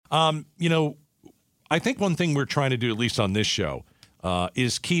You know, I think one thing we're trying to do, at least on this show,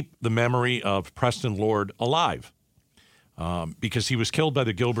 is keep the memory of Preston Lord alive. Because he was killed by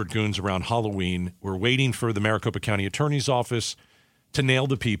the Gilbert Goons around Halloween. We're waiting for the Maricopa County Attorney's Office to nail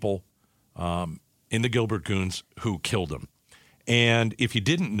the people in the Gilbert Goons who killed him. And if you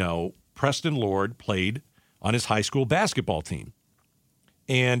didn't know, Preston Lord played on his high school basketball team.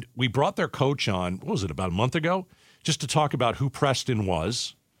 And we brought their coach on, what was it, about a month ago, just to talk about who Preston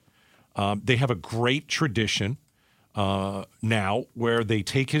was. They have a great tradition now where they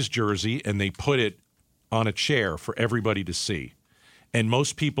take his jersey and they put it on a chair for everybody to see. And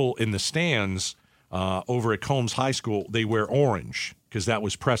most people in the stands over at Combs High School, they wear orange because that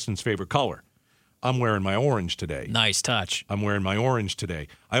was Preston's favorite color. I'm wearing my orange today. Nice touch. I'm wearing my orange today.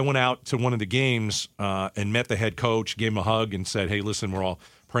 I went out to one of the games and met the head coach, gave him a hug, and said, hey, listen, we're all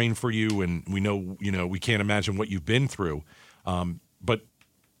praying for you, and we know, we can't imagine what you've been through. But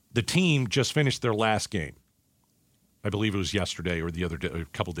the team just finished their last game. I believe it was yesterday or the other day, a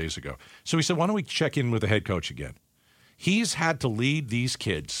couple days ago. So he said, why don't we check in with the head coach again? He's had to lead these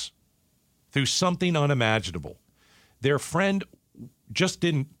kids through something unimaginable. Their friend just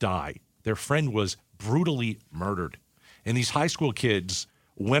didn't die. Their friend was brutally murdered. And these high school kids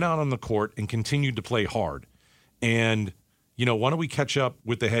went out on the court and continued to play hard. And, why don't we catch up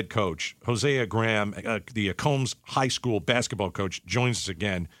with the head coach? Hosea Graham, the Combs High School basketball coach, joins us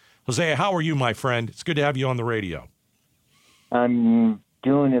again. Hosea, how are you, my friend? It's good to have you on the radio. I'm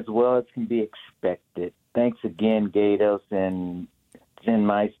doing as well as can be expected. Thanks again, Gaydos and Jen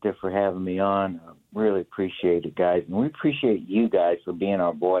Meister, for having me on. I really appreciate it, guys. And we appreciate you guys for being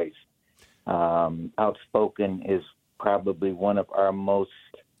our voice. Outspoken is probably one of our most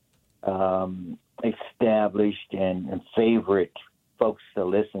established and favorite folks to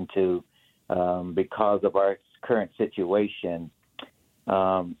listen to because of our current situation.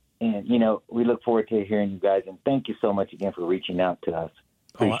 And, we look forward to hearing you guys. And thank you so much again for reaching out to us.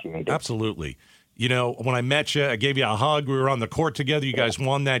 Appreciate it. Absolutely. When I met you, I gave you a hug. We were on the court together. You guys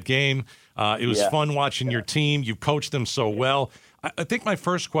won that game. It was fun watching your team. You coached them so well. I think my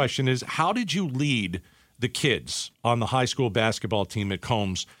first question is, how did you lead the kids on the high school basketball team at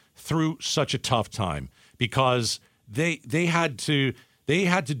Combs through such a tough time? Because they had to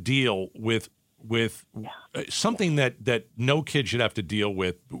deal with something that no kid should have to deal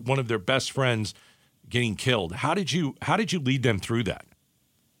with, one of their best friends getting killed. How did you lead them through that?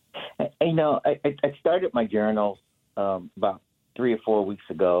 I started my journal about 3 or 4 weeks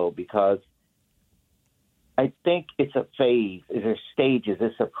ago because I think it's a phase, there's stages,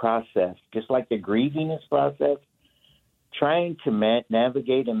 it's a process, just like the grieving is process. Trying to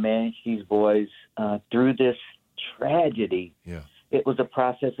navigate and manage these boys through this tragedy. Yeah. It was a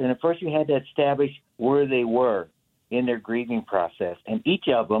process, and at first you had to establish where they were in their grieving process. And each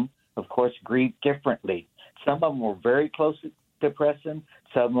of them, of course, grieved differently. Some of them were very close to Preston.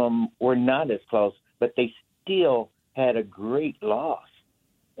 Some of them were not as close, but they still had a great loss.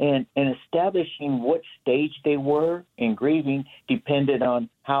 And establishing what stage they were in grieving depended on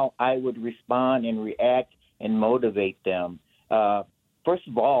how I would respond and react and motivate them. First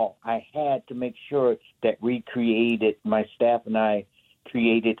of all, I had to make sure that my staff and I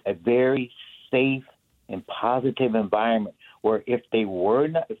created a very safe and positive environment where if they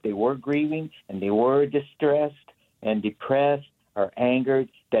were grieving and they were distressed and depressed or angered,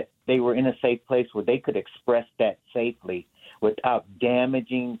 that they were in a safe place where they could express that safely without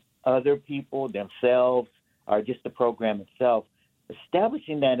damaging other people, themselves, or just the program itself.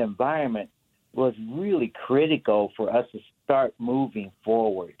 Establishing that environment was really critical for us to start moving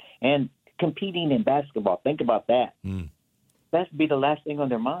forward and competing in basketball. Think about that. That's be the last thing on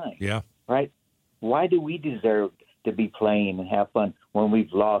their mind. Yeah. Right? Why do we deserve to be playing and have fun when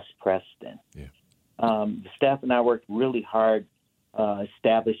we've lost Preston? Yeah. The staff and I worked really hard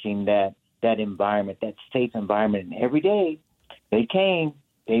establishing that environment, that safe environment. And every day they came,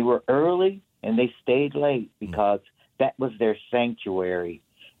 they were early and they stayed late because that was their sanctuary.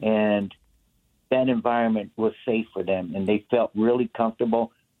 And that environment was safe for them, and they felt really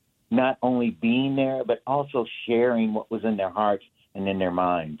comfortable not only being there, but also sharing what was in their hearts and in their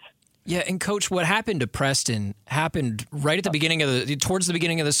minds. Yeah, and Coach, what happened to Preston happened right at the beginning towards the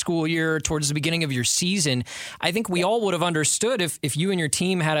beginning of the school year, towards the beginning of your season. I think we all would have understood if you and your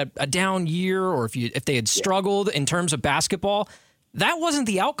team had a down year, or if they had struggled in terms of basketball. That wasn't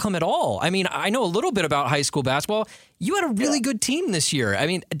the outcome at all. I mean, I know a little bit about high school basketball. You had a really good team this year. I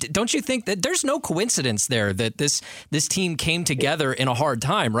mean, don't you think that there's no coincidence there that this team came together in a hard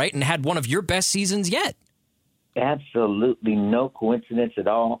time, right, and had one of your best seasons yet? Absolutely no coincidence at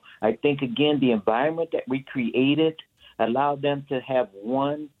all. I think, again, the environment that we created allowed them to have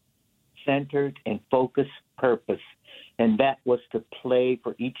one centered and focused purpose, and that was to play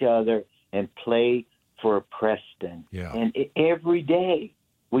for each other and play for Preston. Yeah. And every day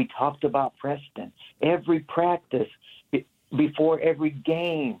we talked about Preston. Every practice, before every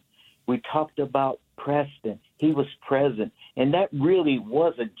game, we talked about Preston. He was present, and that really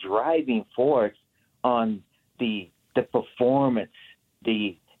was a driving force on the performance,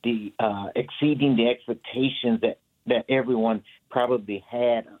 the exceeding the expectations that everyone probably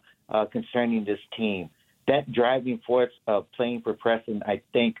had concerning this team. That driving force of playing for Preston, I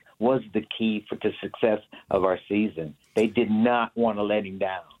think, was the key for the success of our season. They did not want to let him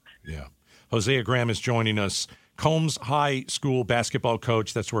down. Yeah. Hosea Graham is joining us, Combs High School basketball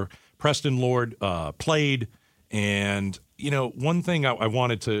coach. That's where Preston Lord played. And, one thing I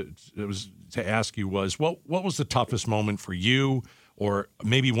wanted to ask you was, what was the toughest moment for you or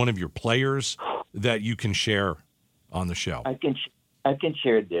maybe one of your players that you can share on the show? I can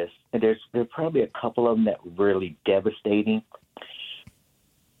share this, and there's probably a couple of them that were really devastating.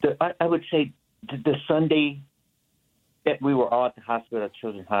 I would say the Sunday that we were all at the hospital,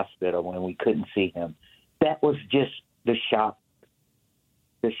 Children's Hospital, when we couldn't see him, that was just the shock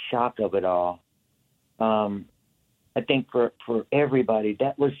of it all. I think for everybody,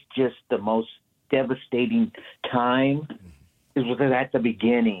 that was just the most devastating time. It was at the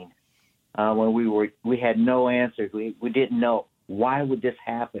beginning when we had no answers. We didn't know, why would this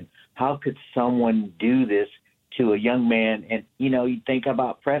happen? How could someone do this to a young man? And, you think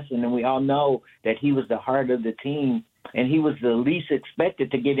about Preston, and we all know that he was the heart of the team, and he was the least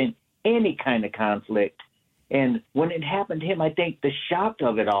expected to get in any kind of conflict. And when it happened to him, I think the shock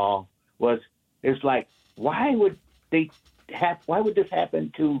of it all was, it's like, why would this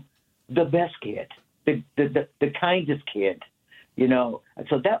happen to the best kid, the kindest kid?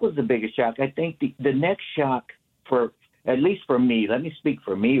 So that was the biggest shock. I think the next shock, for at least for me, let me speak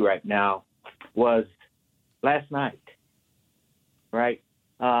for me right now, was last night, right?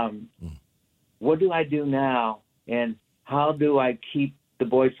 What do I do now, and how do I keep the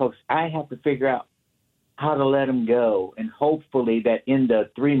boys focused? I have to figure out how to let them go, and hopefully that in the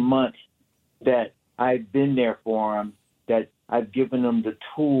 3 months that I've been there for them, that I've given them the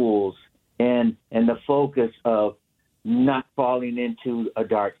tools and the focus of not falling into a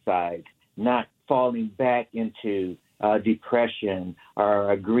dark side, not falling back into depression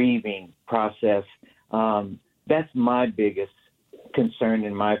or a grieving process. That's my biggest concern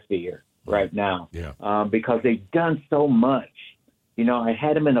and my fear right now. Yeah. Because they've done so much. I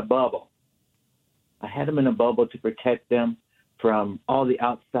had them in a bubble. To protect them from all the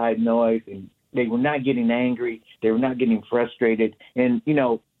outside noise, and they were not getting angry. They were not getting frustrated. And,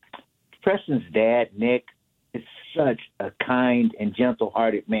 Preston's dad, Nick, is such a kind and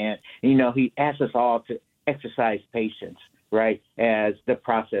gentle-hearted man. He asks us all to exercise patience, right, as the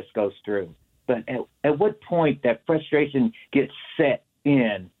process goes through. But at what point that frustration gets set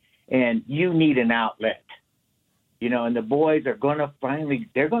in and you need an outlet, and the boys are going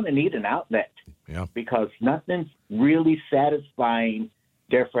to need an outlet. Yeah. Because nothing's really satisfying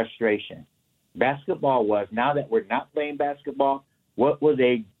their frustration. Basketball was. Now that we're not playing basketball, what will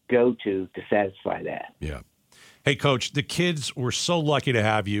they go to satisfy that? Yeah. Hey, Coach, the kids were so lucky to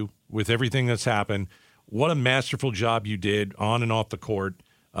have you with everything that's happened. What a masterful job you did on and off the court.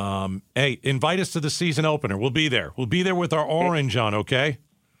 Hey, invite us to the season opener. We'll be there. We'll be there with our orange on, okay?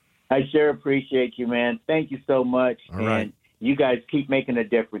 I sure appreciate you, man. Thank you so much. All right. And you guys keep making a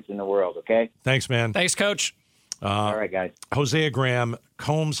difference in the world, okay? Thanks, man. Thanks, Coach. All right, guys. Hosea Graham,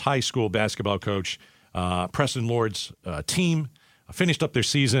 Combs High School basketball coach, Preston Lord's team finished up their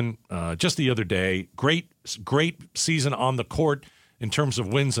season just the other day. Great season on the court in terms of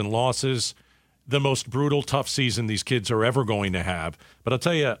wins and losses. The most brutal, tough season these kids are ever going to have. But I'll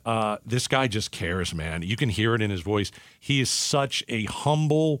tell you, this guy just cares, man. You can hear it in his voice. He is such a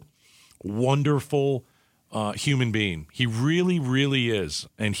humble, wonderful human being. He really, really is.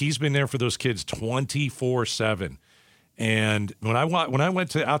 And he's been there for those kids 24/7. And when I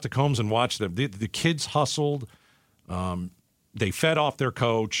went out to Combs and watched them, the kids hustled. They fed off their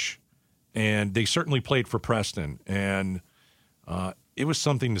coach, and they certainly played for Preston. And it was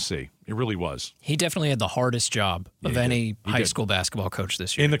something to see. It really was. He definitely had the hardest job of any high school basketball coach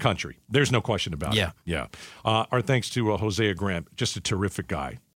this year. In the country. There's no question about it. Yeah. Our thanks to Hosea Graham, just a terrific guy.